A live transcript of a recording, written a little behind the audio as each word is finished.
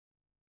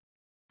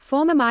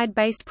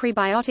Formamide-based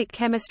prebiotic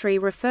chemistry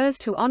refers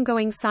to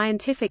ongoing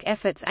scientific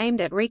efforts aimed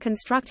at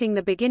reconstructing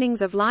the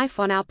beginnings of life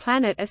on our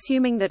planet,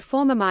 assuming that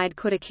formamide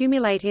could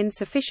accumulate in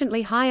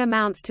sufficiently high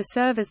amounts to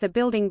serve as the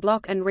building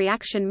block and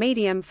reaction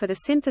medium for the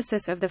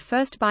synthesis of the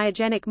first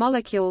biogenic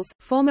molecules.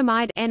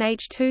 Formamide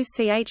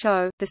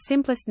NH2CHO, the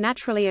simplest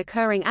naturally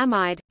occurring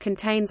amide,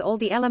 contains all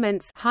the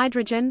elements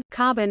hydrogen,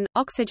 carbon,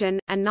 oxygen,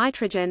 and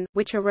nitrogen,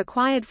 which are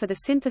required for the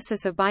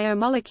synthesis of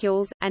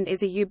biomolecules, and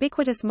is a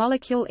ubiquitous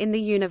molecule in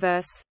the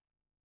universe.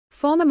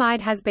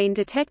 Formamide has been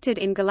detected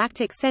in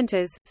galactic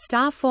centers,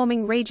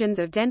 star-forming regions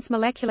of dense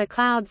molecular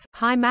clouds,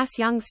 high-mass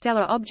young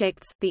stellar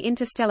objects, the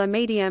interstellar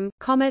medium,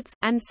 comets,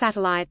 and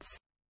satellites.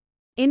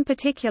 In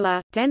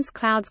particular, dense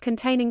clouds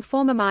containing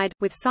formamide,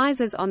 with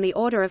sizes on the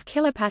order of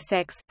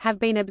kiloparsecs, have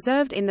been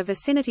observed in the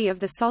vicinity of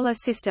the Solar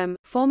System.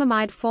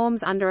 Formamide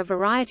forms under a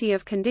variety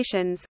of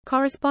conditions,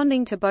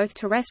 corresponding to both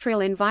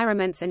terrestrial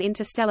environments and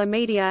interstellar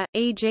media,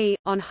 e.g.,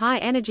 on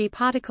high-energy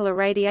particle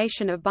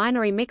irradiation of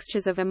binary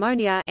mixtures of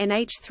ammonia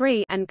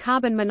 (NH3) and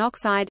carbon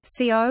monoxide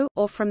 (CO),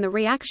 or from the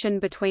reaction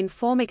between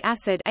formic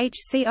acid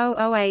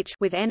HCOOH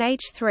with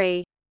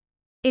NH3.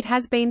 It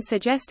has been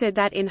suggested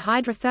that in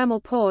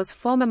hydrothermal pores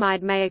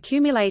formamide may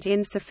accumulate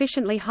in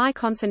sufficiently high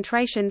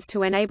concentrations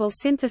to enable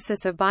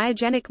synthesis of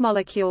biogenic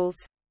molecules.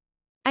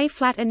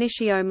 A-flat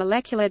initio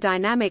molecular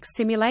dynamics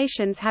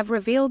simulations have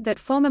revealed that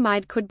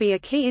formamide could be a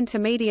key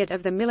intermediate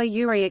of the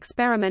Miller-Urey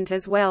experiment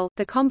as well.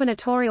 The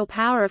combinatorial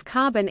power of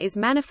carbon is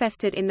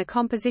manifested in the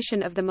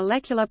composition of the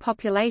molecular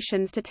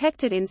populations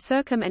detected in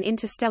circum and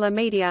interstellar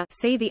media.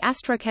 See the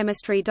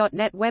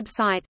astrochemistry.net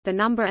website. The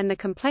number and the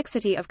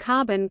complexity of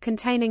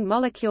carbon-containing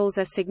molecules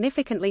are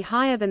significantly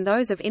higher than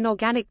those of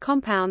inorganic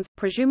compounds,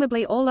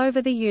 presumably all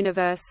over the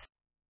universe.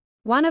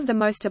 One of the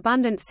most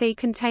abundant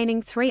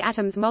C-containing 3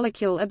 atoms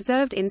molecule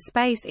observed in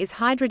space is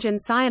hydrogen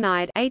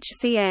cyanide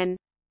 (HCN).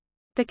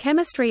 The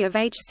chemistry of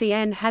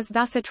HCN has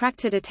thus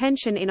attracted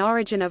attention in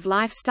origin of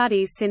life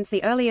studies since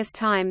the earliest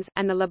times,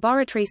 and the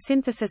laboratory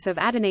synthesis of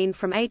adenine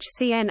from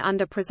HCN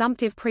under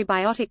presumptive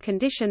prebiotic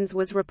conditions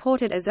was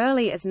reported as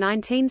early as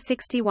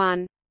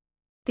 1961.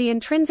 The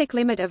intrinsic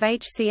limit of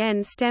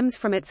HCN stems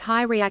from its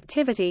high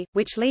reactivity,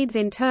 which leads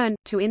in turn,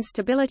 to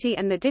instability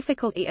and the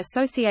difficulty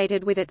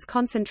associated with its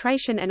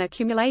concentration and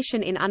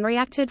accumulation in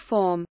unreacted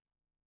form.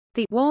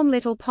 The warm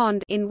little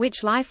pond in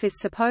which life is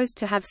supposed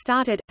to have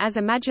started, as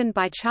imagined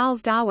by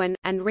Charles Darwin,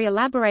 and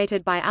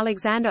re-elaborated by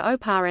Alexander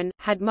Oparin,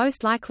 had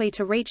most likely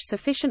to reach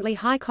sufficiently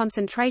high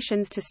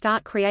concentrations to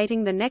start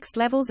creating the next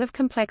levels of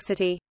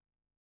complexity.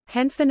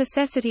 Hence the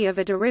necessity of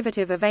a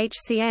derivative of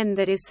HCN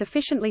that is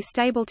sufficiently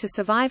stable to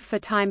survive for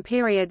time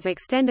periods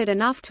extended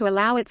enough to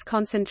allow its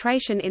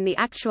concentration in the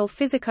actual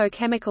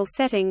physico-chemical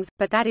settings,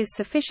 but that is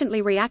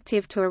sufficiently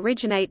reactive to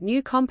originate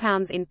new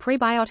compounds in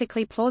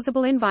prebiotically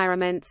plausible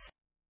environments.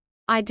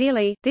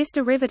 Ideally, this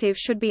derivative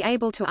should be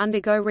able to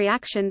undergo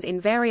reactions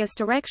in various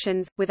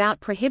directions,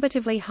 without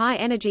prohibitively high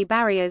energy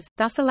barriers,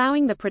 thus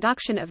allowing the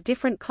production of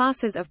different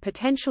classes of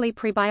potentially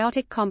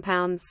prebiotic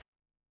compounds.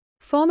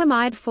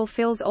 Formamide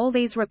fulfills all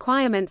these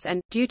requirements and,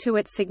 due to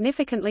its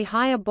significantly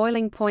higher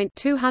boiling point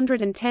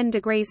 210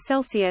 degrees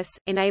Celsius,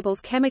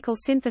 enables chemical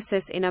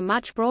synthesis in a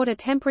much broader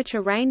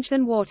temperature range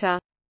than water.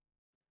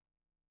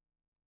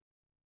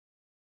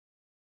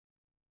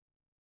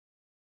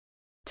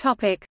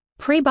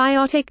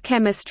 Prebiotic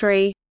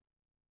chemistry.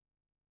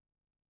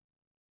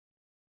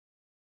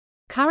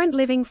 Current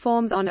living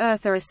forms on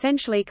Earth are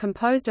essentially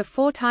composed of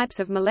 4 types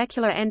of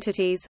molecular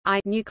entities: I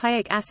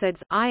nucleic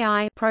acids,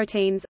 II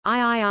proteins,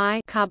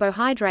 III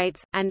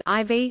carbohydrates, and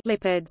IV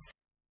lipids.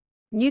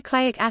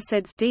 Nucleic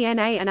acids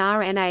DNA and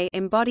RNA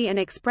embody and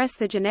express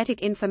the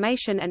genetic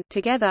information and,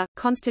 together,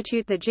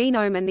 constitute the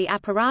genome and the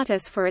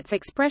apparatus for its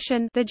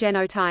expression, the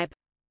genotype.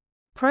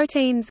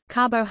 Proteins,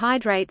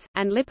 carbohydrates,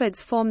 and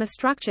lipids form the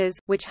structures,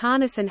 which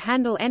harness and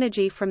handle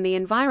energy from the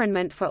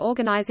environment for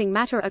organizing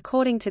matter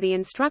according to the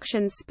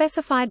instructions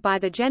specified by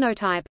the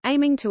genotype,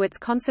 aiming to its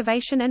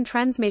conservation and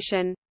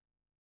transmission.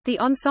 The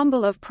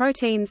ensemble of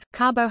proteins,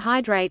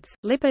 carbohydrates,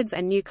 lipids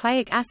and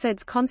nucleic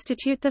acids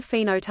constitute the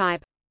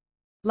phenotype.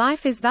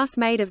 Life is thus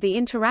made of the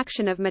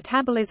interaction of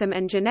metabolism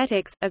and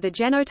genetics, of the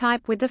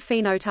genotype with the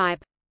phenotype.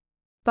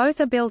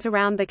 Both are built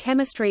around the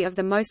chemistry of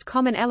the most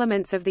common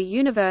elements of the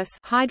universe: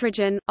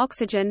 hydrogen,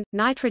 oxygen,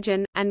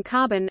 nitrogen, and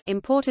carbon,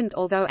 important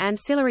although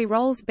ancillary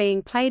roles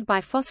being played by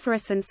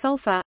phosphorus and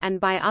sulfur, and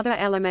by other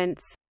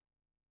elements.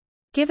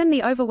 Given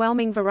the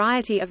overwhelming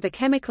variety of the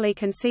chemically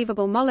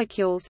conceivable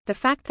molecules, the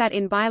fact that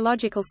in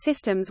biological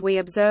systems we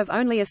observe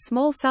only a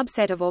small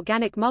subset of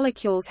organic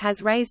molecules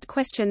has raised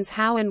questions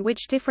how and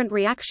which different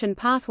reaction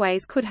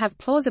pathways could have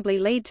plausibly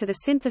led to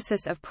the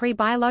synthesis of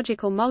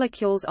pre-biological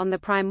molecules on the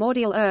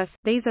primordial Earth.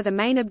 These are the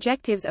main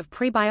objectives of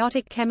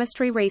prebiotic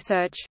chemistry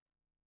research.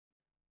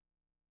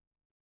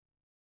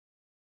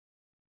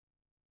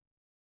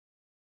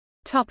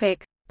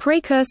 Topic: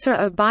 Precursor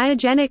of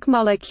biogenic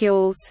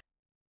molecules.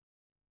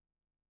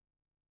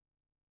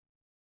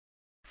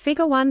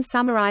 Figure 1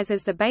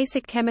 summarizes the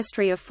basic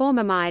chemistry of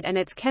formamide and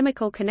its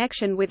chemical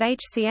connection with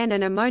HCN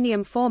and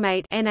ammonium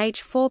formate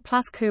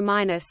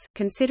NH4+Cu-.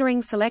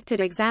 Considering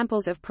selected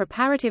examples of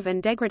preparative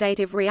and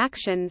degradative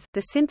reactions,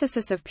 the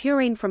synthesis of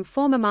purine from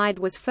formamide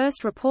was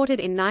first reported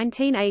in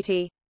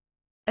 1980.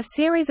 A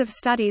series of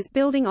studies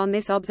building on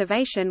this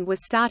observation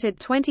was started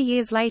 20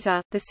 years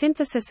later. The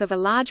synthesis of a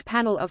large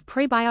panel of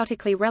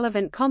prebiotically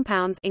relevant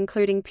compounds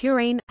including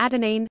purine,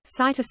 adenine,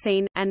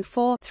 cytosine, and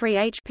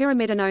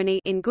 4,3-H-pyrimidinone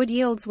in good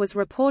yields was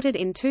reported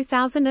in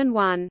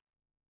 2001.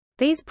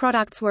 These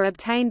products were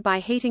obtained by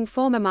heating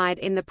formamide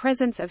in the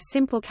presence of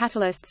simple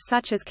catalysts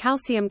such as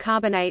calcium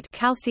carbonate,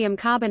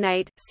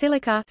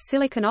 silica,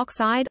 silicon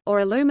oxide, or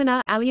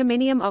alumina,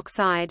 aluminium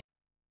oxide.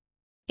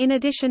 In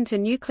addition to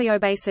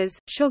nucleobases,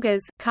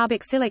 sugars,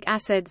 carboxylic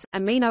acids,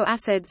 amino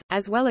acids,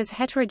 as well as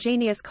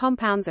heterogeneous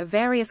compounds of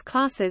various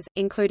classes,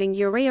 including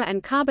urea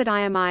and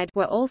carbodiamide,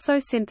 were also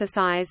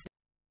synthesized.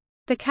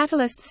 The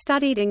catalysts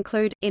studied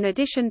include, in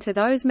addition to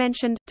those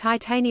mentioned,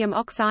 titanium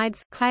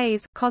oxides,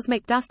 clays,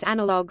 cosmic dust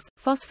analogues,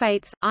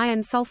 phosphates,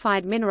 iron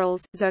sulfide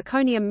minerals,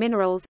 zirconium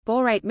minerals,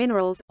 borate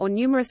minerals, or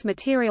numerous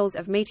materials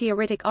of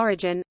meteoritic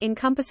origin,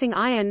 encompassing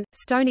iron,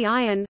 stony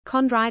iron,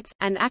 chondrites,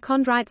 and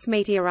achondrites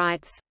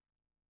meteorites.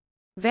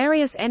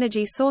 Various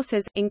energy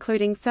sources,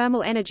 including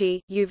thermal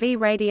energy, UV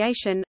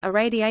radiation,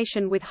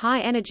 irradiation with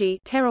high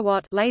energy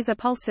terawatt laser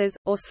pulses,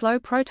 or slow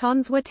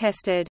protons were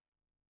tested.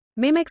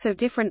 Mimics of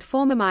different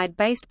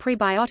formamide-based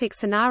prebiotic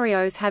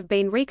scenarios have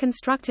been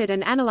reconstructed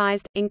and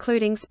analyzed,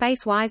 including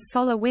space-wise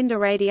solar wind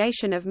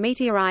irradiation of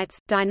meteorites,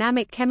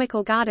 dynamic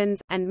chemical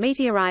gardens, and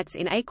meteorites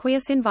in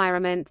aqueous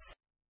environments.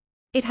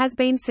 It has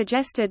been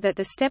suggested that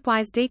the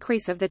stepwise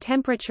decrease of the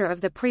temperature of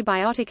the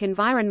prebiotic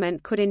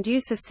environment could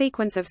induce a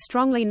sequence of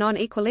strongly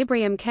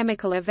non-equilibrium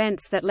chemical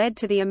events that led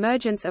to the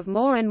emergence of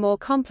more and more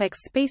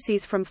complex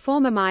species from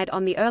formamide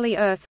on the early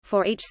Earth.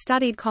 For each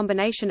studied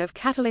combination of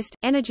catalyst,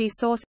 energy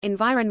source,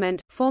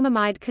 environment,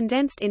 formamide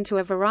condensed into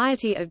a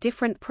variety of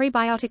different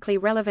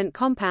prebiotically relevant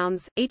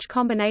compounds, each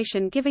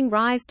combination giving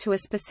rise to a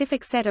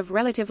specific set of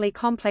relatively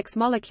complex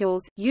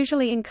molecules,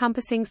 usually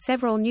encompassing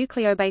several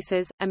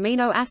nucleobases,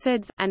 amino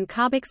acids, and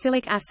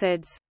carboxylic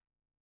acids.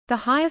 The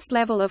highest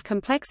level of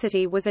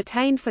complexity was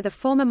attained for the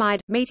formamide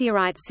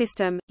meteorite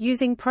system,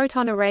 using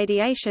proton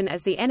irradiation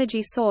as the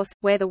energy source,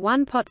 where the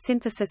one-pot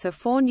synthesis of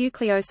 4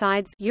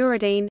 nucleosides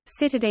uridine,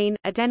 cytidine,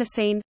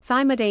 adenosine,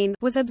 thymidine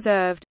was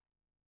observed.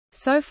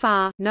 So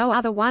far, no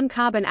other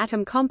one-carbon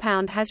atom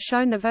compound has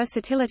shown the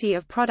versatility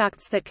of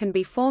products that can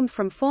be formed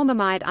from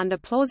formamide under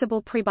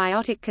plausible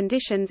prebiotic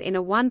conditions in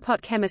a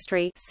one-pot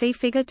chemistry. See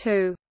Figure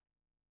 2.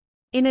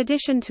 In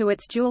addition to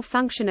its dual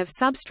function of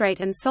substrate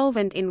and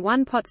solvent in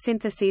one-pot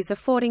syntheses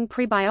affording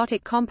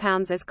prebiotic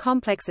compounds as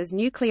complex as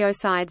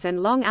nucleosides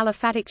and long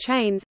aliphatic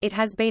chains, it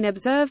has been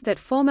observed that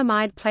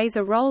formamide plays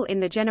a role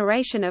in the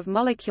generation of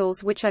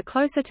molecules which are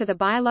closer to the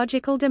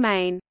biological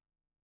domain.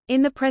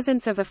 In the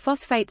presence of a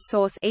phosphate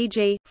source,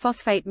 e.g.,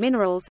 phosphate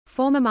minerals,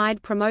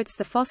 formamide promotes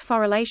the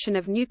phosphorylation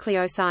of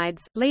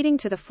nucleosides, leading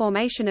to the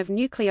formation of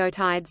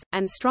nucleotides,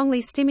 and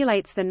strongly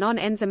stimulates the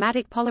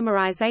non-enzymatic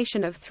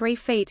polymerization of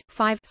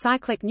 3'5"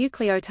 cyclic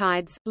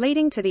nucleotides,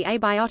 leading to the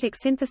abiotic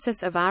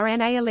synthesis of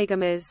RNA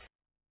oligomers.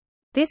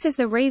 This is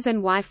the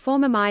reason why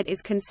formamide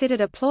is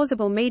considered a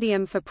plausible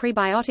medium for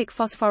prebiotic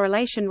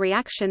phosphorylation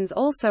reactions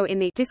also in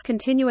the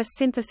discontinuous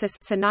synthesis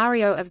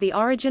scenario of the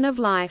origin of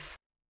life.